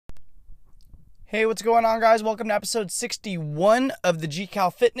Hey, what's going on, guys? Welcome to episode 61 of the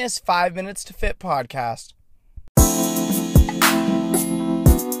GCal Fitness 5 Minutes to Fit podcast.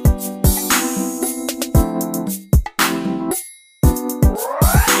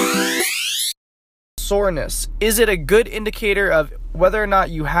 Soreness. Is it a good indicator of whether or not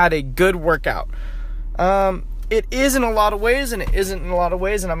you had a good workout? It is in a lot of ways, and it isn't in a lot of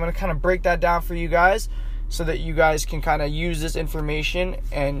ways, and I'm going to kind of break that down for you guys, so that you guys can kind of use this information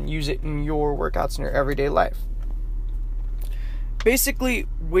and use it in your workouts in your everyday life. Basically,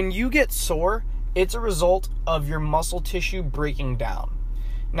 when you get sore, it's a result of your muscle tissue breaking down.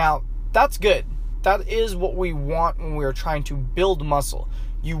 Now, that's good. That is what we want when we're trying to build muscle.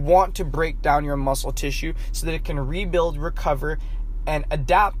 You want to break down your muscle tissue so that it can rebuild, recover, and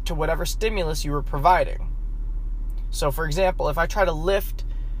adapt to whatever stimulus you were providing. So, for example, if I try to lift,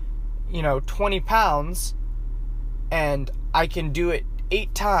 20 pounds, and I can do it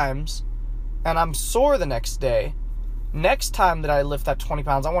 8 times, and I'm sore the next day, next time that I lift that 20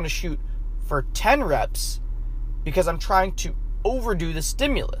 pounds, I want to shoot for 10 reps because I'm trying to overdo the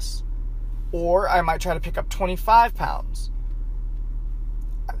stimulus. Or I might try to pick up 25 pounds.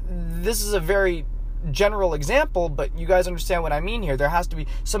 This is a very general example, but you guys understand what I mean here. There has to be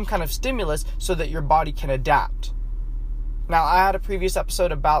some kind of stimulus so that your body can adapt. Now, I had a previous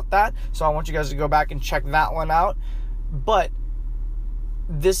episode about that, so I want you guys to go back and check that one out. But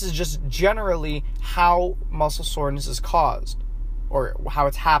this is just generally how muscle soreness is caused, or how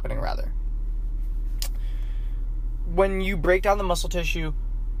it's happening, rather. When you break down the muscle tissue,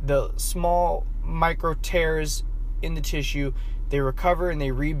 the small micro tears in the tissue, they recover and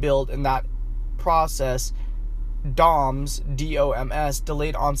they rebuild, and that process, DOMS, D-O-M-S,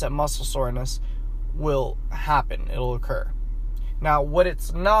 delayed onset muscle soreness, will happen. It'll occur. Now, what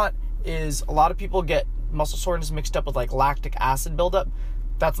it's not is a lot of people get muscle soreness mixed up with like lactic acid buildup.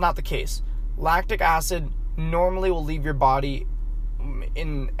 That's not the case. Lactic acid normally will leave your body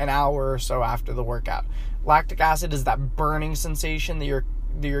in an hour or so after the workout. Lactic acid is that burning sensation that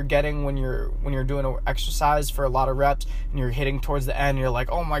you're getting when you're doing an exercise for a lot of reps and you're hitting towards the end. You're like,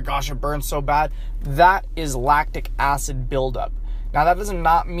 oh my gosh, it burns so bad. That is lactic acid buildup. Now, that does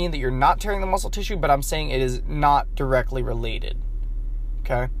not mean that you're not tearing the muscle tissue, but I'm saying it is not directly related.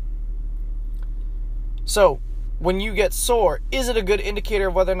 Okay? So, when you get sore, is it a good indicator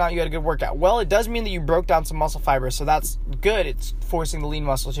of whether or not you had a good workout? Well, it does mean that you broke down some muscle fibers, so that's good. It's forcing the lean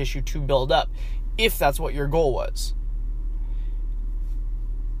muscle tissue to build up, if that's what your goal was.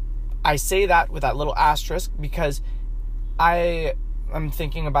 I say that with that little asterisk because I'm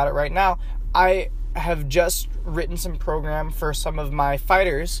thinking about it right now. I have just written some program for some of my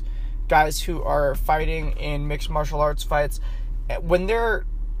fighters, guys who are fighting in mixed martial arts fights. When they're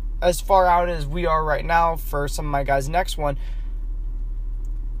as far out as we are right now for some of my guys' next one,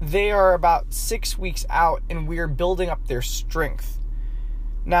 they are about 6 weeks out, and we are building up their strength.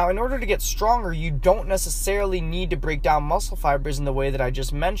 Now, in order to get stronger, you don't necessarily need to break down muscle fibers in the way that I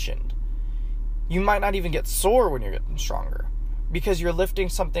just mentioned. You might not even get sore when you're getting stronger because you're lifting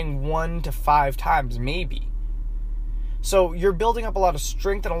something 1 to 5 times, maybe. So you're building up a lot of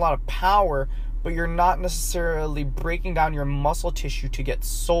strength and a lot of power, but you're not necessarily breaking down your muscle tissue to get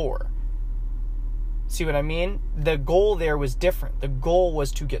sore. See what I mean? The goal there was different. The goal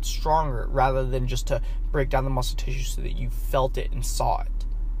was to get stronger rather than just to break down the muscle tissue so that you felt it and saw it.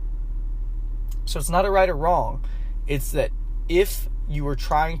 So it's not a right or wrong. It's that if you were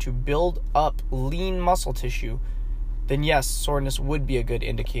trying to build up lean muscle tissue, then yes, soreness would be a good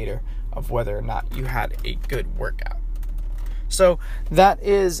indicator of whether or not you had a good workout. So that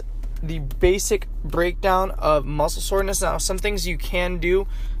is the basic breakdown of muscle soreness. Now, some things you can do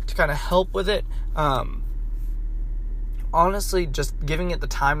to kind of help with it. Honestly, just giving it the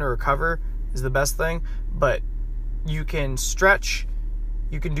time to recover is the best thing. But you can stretch.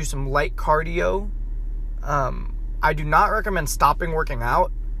 You can do some light cardio. I do not recommend stopping working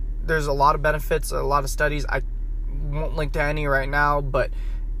out. There's a lot of benefits, a lot of studies. I won't link to any right now, but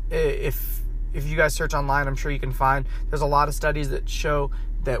if you guys search online, I'm sure you can find. There's a lot of studies that show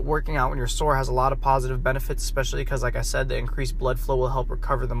that working out when you're sore has a lot of positive benefits, especially because, like I said, the increased blood flow will help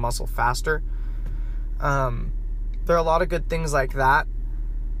recover the muscle faster. There are a lot of good things like that,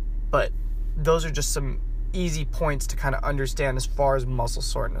 but those are just some easy points to kind of understand as far as muscle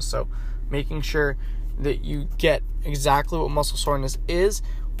soreness. So making sure that you get exactly what muscle soreness is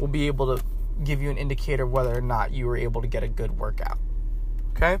will be able to give you an indicator of whether or not you were able to get a good workout.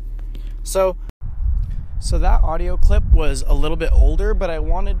 Okay? So that audio clip was a little bit older, but I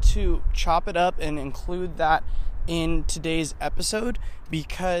wanted to chop it up and include that in today's episode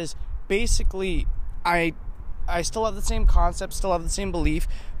because basically I still have the same concept, still have the same belief,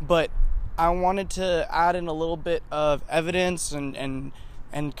 but I wanted to add in a little bit of evidence and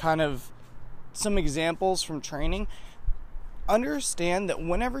kind of some examples from training. Understand that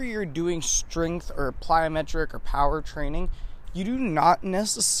whenever you're doing strength or plyometric or power training, you do not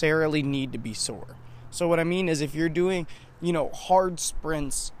necessarily need to be sore. So what I mean is, if you're doing, hard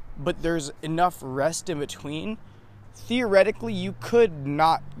sprints, but there's enough rest in between, theoretically you could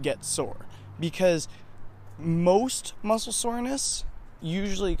not get sore, because most muscle soreness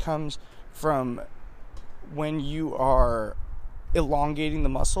usually comes from when you are elongating the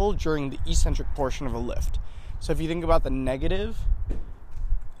muscle during the eccentric portion of a lift. So if you think about the negative,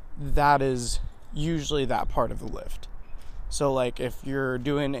 that is usually that part of the lift. So like if you're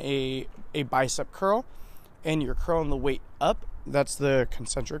doing a bicep curl and you're curling the weight up, that's the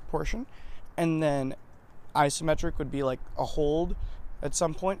concentric portion. And then isometric would be like a hold at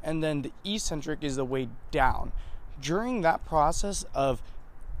some point. And then the eccentric is the way down. During that process of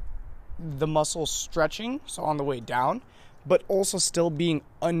the muscle stretching, so on the way down, but also still being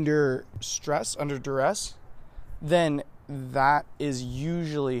under stress, under duress, then that is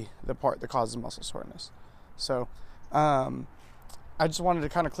usually the part that causes muscle soreness. So I just wanted to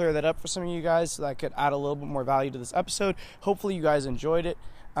kind of clear that up for some of you guys so that I could add a little bit more value to this episode. Hopefully you guys enjoyed it.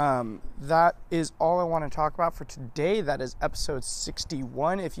 That is all I want to talk about for today. That is episode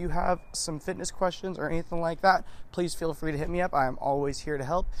 61. If you have some fitness questions or anything like that, please feel free to hit me up. I am always here to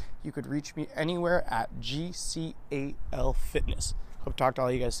help. You could reach me anywhere at GCAL Fitness. Hope to talk to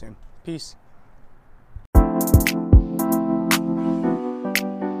all you guys soon. Peace.